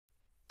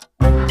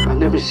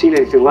never seen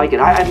anything like it.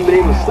 I haven't been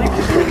able to sleep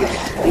this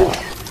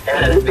night.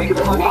 And a big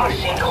fucking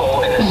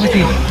sinkhole in the city.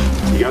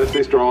 You gotta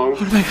stay strong.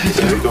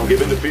 Okay, don't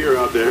give in to fear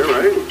out there,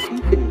 right?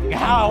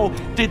 How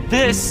did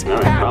this All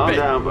right, happen? calm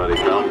down, buddy.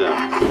 Calm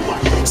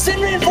down.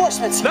 Send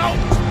reinforcements! No!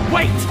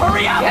 Wait!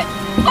 Hurry up!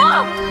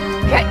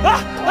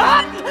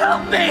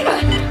 Help me!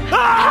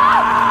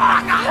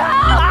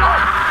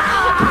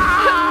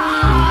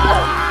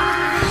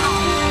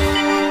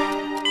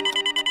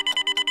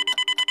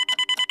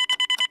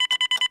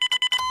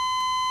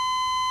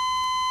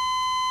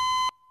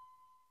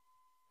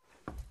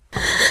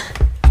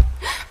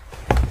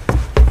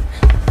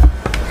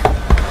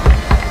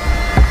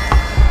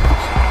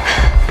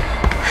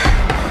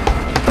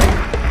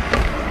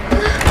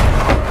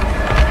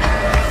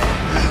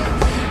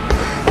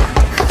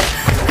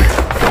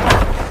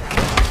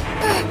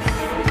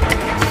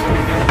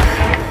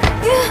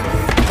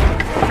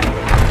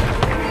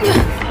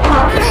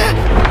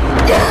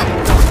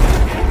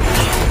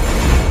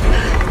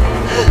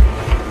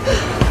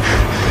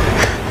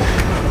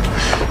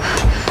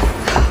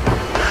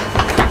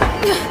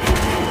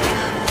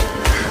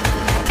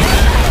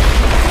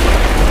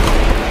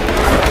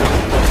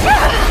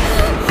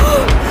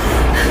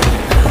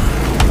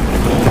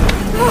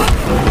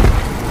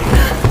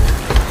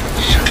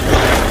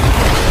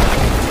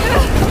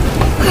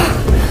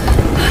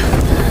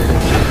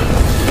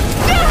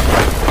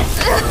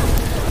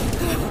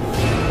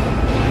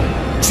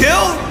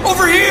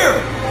 Over here!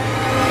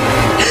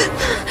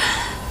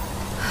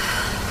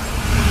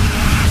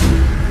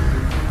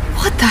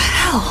 What the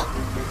hell?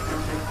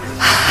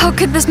 How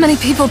could this many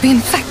people be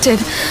infected?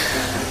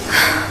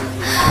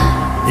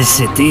 The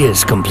city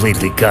is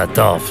completely cut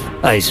off,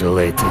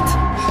 isolated.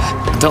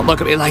 Don't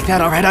look at me like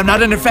that, alright? I'm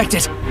not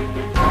infected.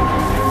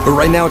 But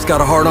right now it's got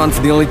a hard-on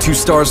for the only 2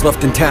 stars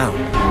left in town.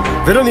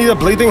 We don't need a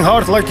bleeding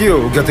heart like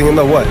you getting in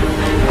the way.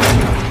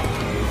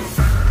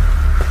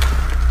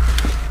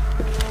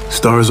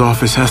 Star's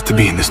office has to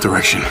be in this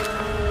direction.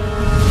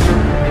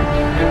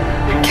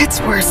 Gets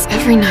worse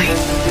every night.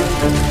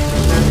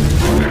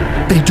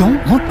 They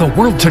don't want the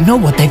world to know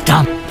what they've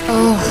done.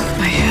 Oh,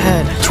 my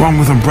head. What's wrong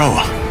with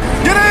Umbrella?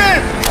 Get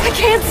in! I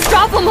can't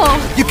stop them all!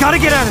 You gotta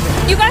get out of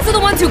there! You guys are the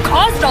ones who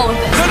caused all of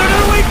this! No,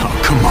 wait! Oh,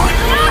 come on.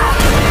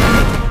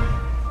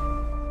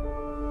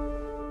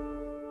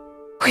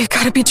 We've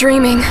gotta be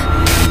dreaming.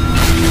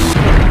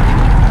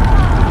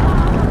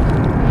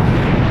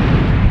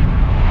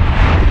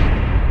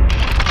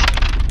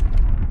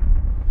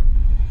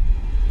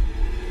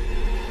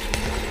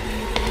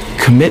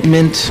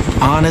 Commitment,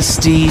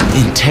 honesty,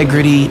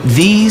 integrity,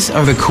 these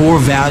are the core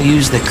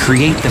values that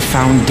create the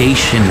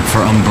foundation for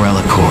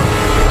Umbrella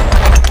Corp.